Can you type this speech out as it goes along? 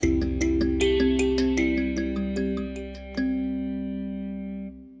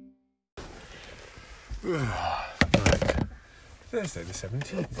Thursday the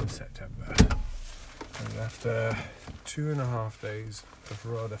 17th of September, and after 2.5 days of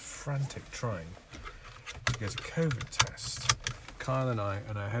rather frantic trying to get a COVID test, Kyle and I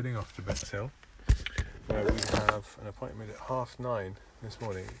are now heading off to Bexhill, where we have an appointment at 9:30 this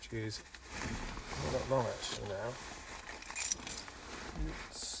morning, which is not that long actually now.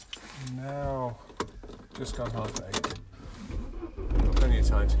 It's now just gone 8:30. Got plenty of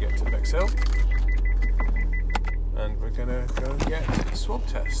time to get to Bexhill, and we're going to go and get swab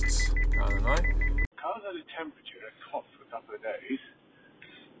tests, Kyle and I. Kyle's had a temperature, a cough for a couple of days,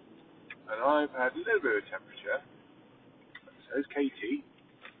 and I've had a little bit of temperature, so is Katie.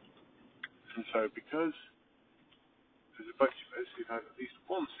 And so because there's a bunch of us who've had at least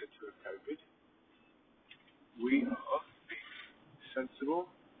one symptom of COVID, we are being sensible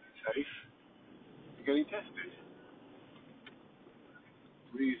and safe and getting tested.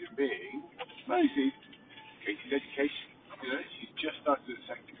 Reason being, mostly Katie's education. You know, she's just started at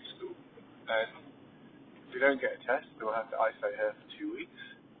secondary school, and if we don't get a test, then we'll have to isolate her for 2 weeks.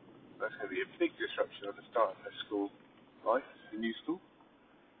 That's going to be a big disruption at the start of her school life, the new school.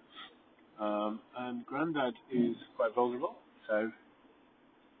 And Grandad is quite vulnerable, so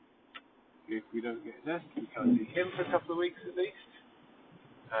if we don't get a test, we can't see him for a couple of weeks at least,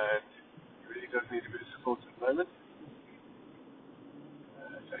 and he really does need a bit of support at the moment.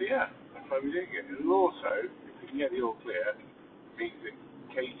 So yeah, that's why we're doing it. And also, if we can get the all clear, it means that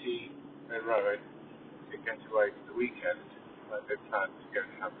Katie and Rowan can get away for the weekend like they've planned to go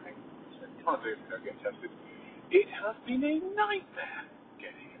camping. So can't do it if we don't get tested. It has been a nightmare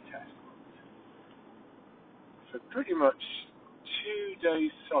getting a test. For pretty much 2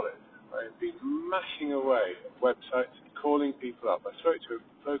 days solid, I've been mashing away at websites, calling people up. I spoke to a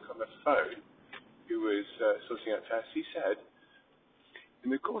bloke on the phone who was sorting out tests. He said, in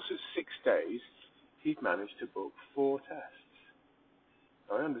the course of 6 days, he'd managed to book 4 tests.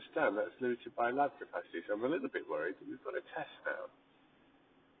 Now, I understand that's limited by lab capacity, so I'm a little bit worried that we've got a test now.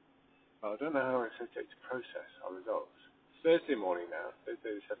 Well, I don't know how long it's going to take to process our results. It's Thursday morning now,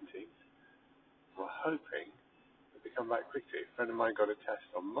 Thursday the 17th. We're hoping that they come back quickly. A friend of mine got a test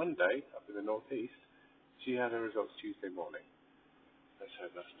on Monday up in the northeast. She had her results Tuesday morning. Let's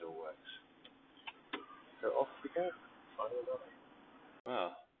hope that still works. So off we go. Final night.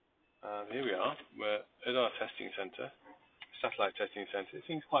 Well, here we are. We're at our testing centre, satellite testing centre. It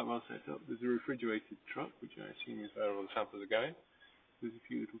seems quite well set up. There's a refrigerated truck, which I assume is where all the samples are going. There's a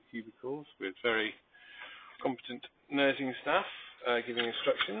few little cubicles with very competent nursing staff giving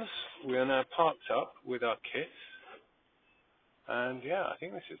instructions. We are now parked up with our kits, and yeah, I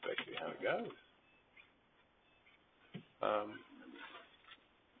think this is basically how it goes.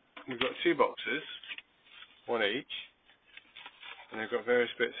 We've got 2 boxes, 1 each. And they've got various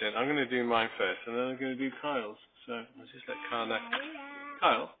bits in. I'm going to do mine first, and then I'm going to do Kyle's. So I'll just let Kyle know.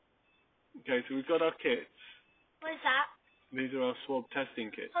 Kyle? Okay, so we've got our kits. What is that? These are our swab testing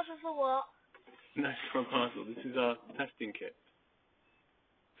kits. Parcel for what? No, it's from parcel. This is our testing kit.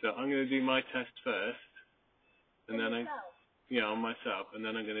 So I'm going to do my test first, and then on myself, and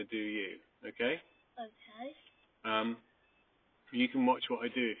then I'm going to do you. Okay? Okay. You can watch what I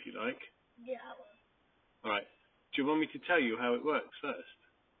do if you like. Yeah, I will. All right. Do you want me to tell you how it works first?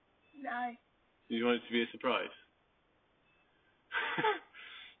 No. You want it to be a surprise?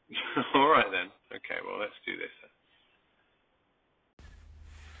 All right then. Okay, well, let's do this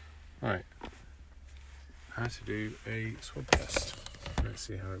then. Right. How to do a swab test. Let's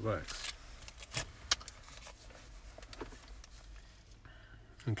see how it works.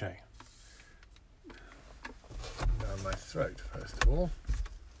 Okay. Down my throat, first of all.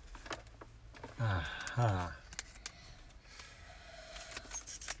 Aha.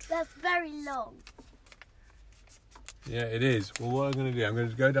 That's very long. Yeah, it is. Well, what I'm going to do, I'm going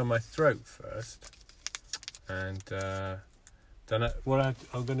to go down my throat first, and then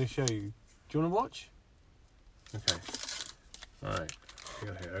I'm going to show you. Do you want to watch? Okay. All right.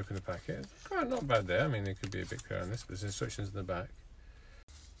 Here, open the packet. Oh, not bad there. I mean, there could be a bit clearer on this, but there's instructions in the back.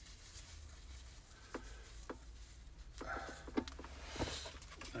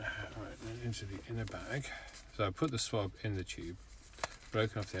 Right, then into the inner bag. So I put the swab in the tube,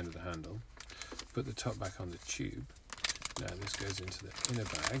 broken off the end of the handle, put the top back on the tube. Now this goes into the inner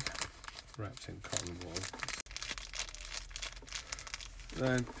bag, wrapped in cotton wool.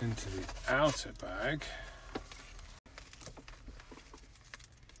 Then into the outer bag.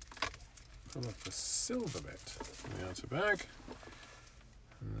 Pull up the silver bit in the outer bag.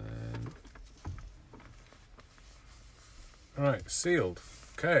 And then... Alright, sealed.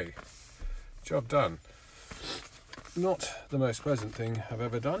 Okay, job done. Not the most pleasant thing I've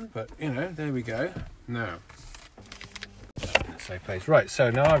ever done, but you know, there we go. Now, safe place. Right, so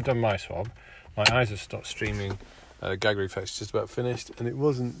now I've done my swab. My eyes have stopped streaming. Gag reflex just about finished, and it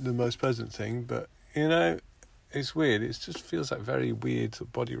wasn't the most pleasant thing, but, you know, it's weird. It just feels like very weird sort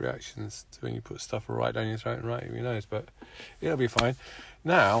of body reactions to when you put stuff right down your throat and right in your nose, but it'll be fine.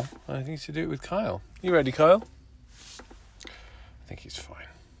 Now, I need to do it with Kyle. You ready, Kyle? I think he's fine.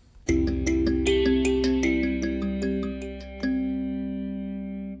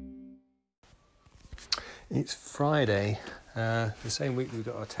 It's Friday, the same week we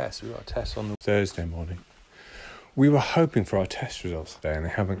got our test. We got our test on the Thursday morning. We were hoping for our test results today and they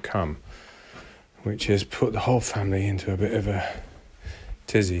haven't come, which has put the whole family into a bit of a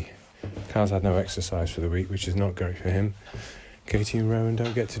tizzy. Kyle's had no exercise for the week, which is not great for him. Katie and Rowan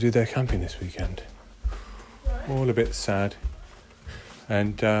don't get to do their camping this weekend. All a bit sad.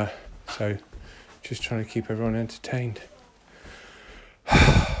 And so just trying to keep everyone entertained.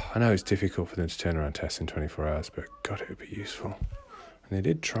 I know it's difficult for them to turn around tests in 24 hours, but God, it would be useful. And they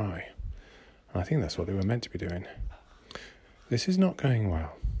did try. And I think that's what they were meant to be doing. This is not going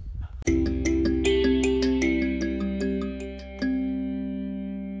well.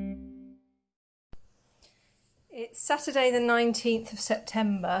 It's Saturday the 19th of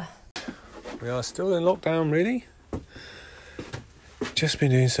September. We are still in lockdown, really. Just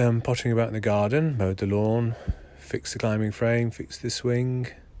been doing some pottering about in the garden, mowed the lawn, fixed the climbing frame, fixed the swing,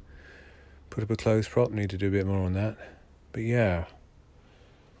 put up a clothes prop, need to do a bit more on that. But yeah,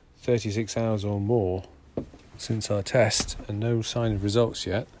 36 hours or more since our test and no sign of results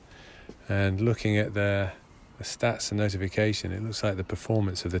yet. And looking at the stats and notification, it looks like the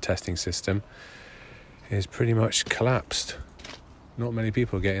performance of the testing system is pretty much collapsed. Not many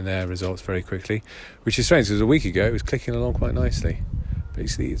people are getting their results very quickly, which is strange because a week ago it was clicking along quite nicely.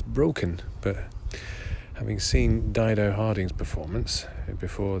 Basically it's broken, but having seen Dido Harding's performance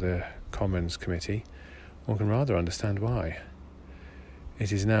before the Commons Committee, one can rather understand why.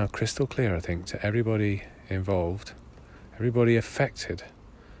 It is now crystal clear, I think, to everybody involved, everybody affected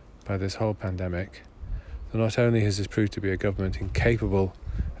by this whole pandemic, that not only has this proved to be a government incapable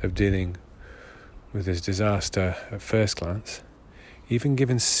of dealing with this disaster at first glance, even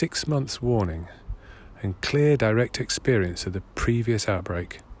given 6 months warning and clear direct experience of the previous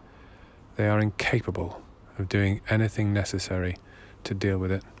outbreak, they are incapable of doing anything necessary to deal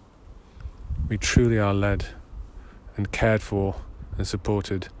with it. We truly are led and cared for and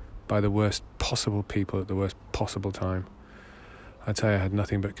supported by the worst possible people at the worst possible time. I tell you, I had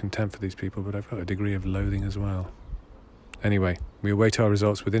nothing but contempt for these people, but I've got a degree of loathing as well. Anyway, we await our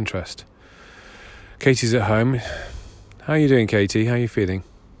results with interest. Katie's at home. How are you doing, Katie? How are you feeling?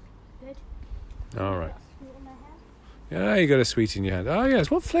 Good. All right. Sweet in my hand. Yeah, you got a sweet in your hand. Oh, yes.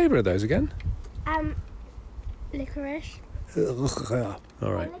 What flavour are those again? Licorice.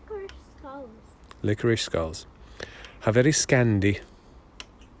 All right. Licorice skulls. Licorice skulls. How very Scandi.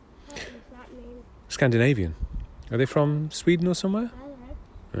 What does that mean? Scandinavian. Are they from Sweden or somewhere? I don't know.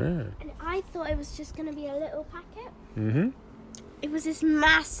 Yeah. And I thought it was just going to be a little packet. Mm-hmm. It was this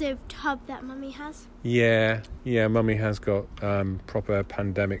massive tub that Mummy has. Yeah, Mummy has got proper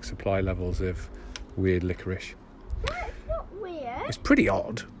pandemic supply levels of weird licorice. No, it's not weird. It's pretty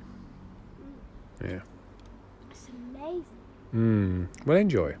odd. Yeah. It's amazing. Well,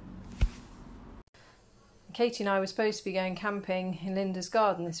 enjoy. Katie and I were supposed to be going camping in Linda's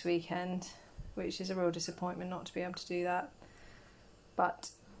garden this weekend, which is a real disappointment not to be able to do that. But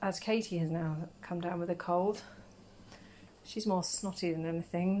as Katie has now come down with a cold, she's more snotty than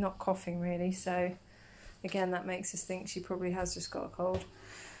anything, not coughing really, so again that makes us think she probably has just got a cold.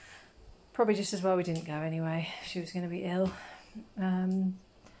 Probably just as well we didn't go anyway, if she was going to be ill. I'm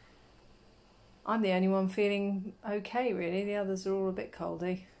the only one feeling okay really, the others are all a bit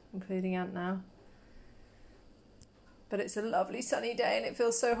coldy, including Aunt now. But it's a lovely sunny day and it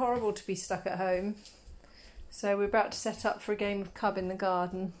feels so horrible to be stuck at home. So we're about to set up for a game of cub in the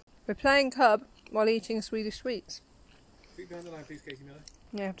garden. We're playing cub while eating Swedish sweets. Feet behind the line, please, Katie Miller.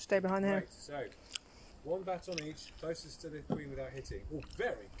 Yeah, I have to stay behind here. Right, so one bat on each, closest to the queen without hitting. Oh,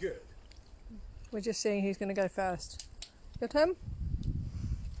 very good. We're just seeing who's going to go first. Your turn?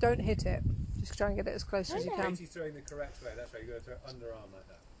 Don't hit it. Just try and get it as close as you can. Katie's throwing the correct way. That's right. You've got to throw underarm like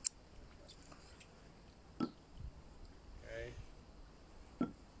that. Okay.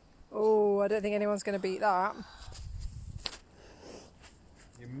 Oh, I don't think anyone's going to beat that.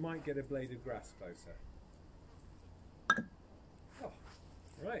 You might get a blade of grass closer. Oh,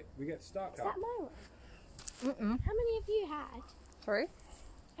 right. We get start Is card. that my one? Mm-mm. How many have you had? Sorry?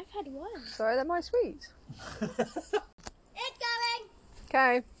 I've had one. Sorry, they're my sweets. It's going!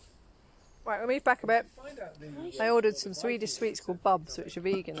 Okay. Right, we'll move back a bit. Find out the, I ordered some Swedish sweets called Bubs, which are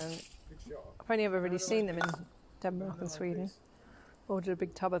vegan, and good shot. I've only ever really seen them in Denmark and Sweden. Ordered a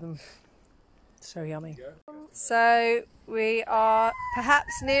big tub of them. So yummy. So we are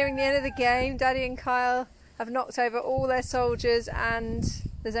perhaps nearing the end of the game. Daddy and Kyle have knocked over all their soldiers and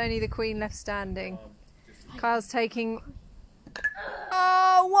there's only the Queen left standing. Kyle's taking...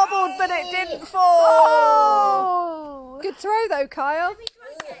 Oh, wobbled, but it didn't fall! Good throw though, Kyle.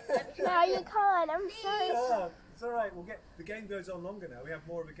 No, you can't. I'm sorry. It's alright, the game goes on longer now, we have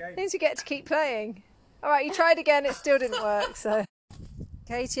more of a game. Means you get to keep playing. Alright, you tried again, it still didn't work, so...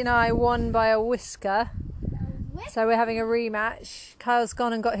 Katie and I won by a whisker. So we're having a rematch. Kyle's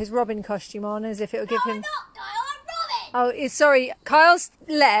gone and got his Robin costume on as if it will give him... I'm not, Kyle. I'm Robin. Oh, sorry. Kyle's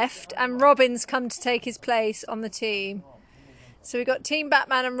left and Robin's come to take his place on the team. So we've got Team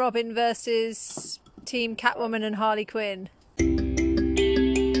Batman and Robin versus Team Catwoman and Harley Quinn.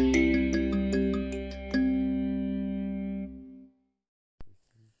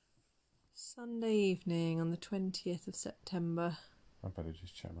 Sunday evening on the 20th of September. I better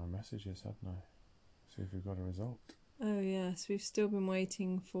just check my messages, hadn't I? See if we've got a result. Oh yes, we've still been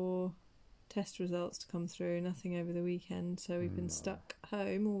waiting for test results to come through. Nothing over the weekend, so we've been stuck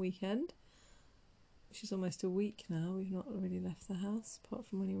home all weekend, which is almost a week now. We've not really left the house, apart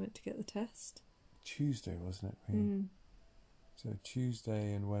from when he went to get the test. Tuesday, wasn't it? So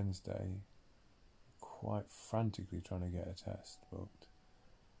Tuesday and Wednesday, quite frantically trying to get a test booked.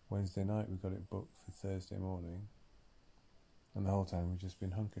 Wednesday night we got it booked for Thursday morning. And the whole time we've just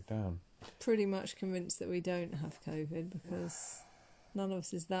been hunkered down. Pretty much convinced that we don't have COVID because none of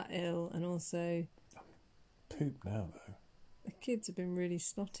us is that ill, and also Poop now though. the kids have been really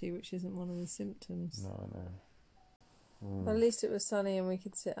snotty, which isn't one of the symptoms. No, I know. At least it was sunny and we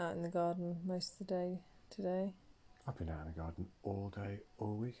could sit out in the garden most of the day today. I've been out in the garden all day,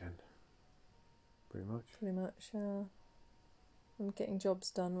 all weekend. Pretty much. Pretty much, yeah. And getting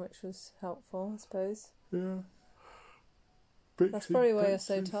jobs done, which was helpful, I suppose. Yeah. That's probably why you're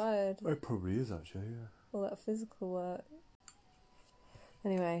so tired. It probably is actually, yeah. All that physical work.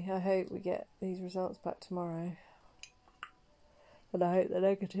 Anyway, I hope we get these results back tomorrow. And I hope they're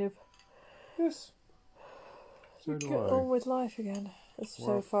negative. Yes. So do Get I. on with life again. As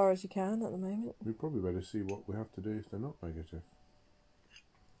so far as you can at the moment. We probably better see what we have to do if they're not negative.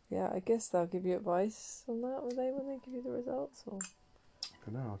 Yeah, I guess they'll give you advice on that, will they, when they give you the results? Or I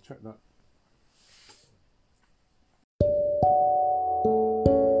don't know, I'll check that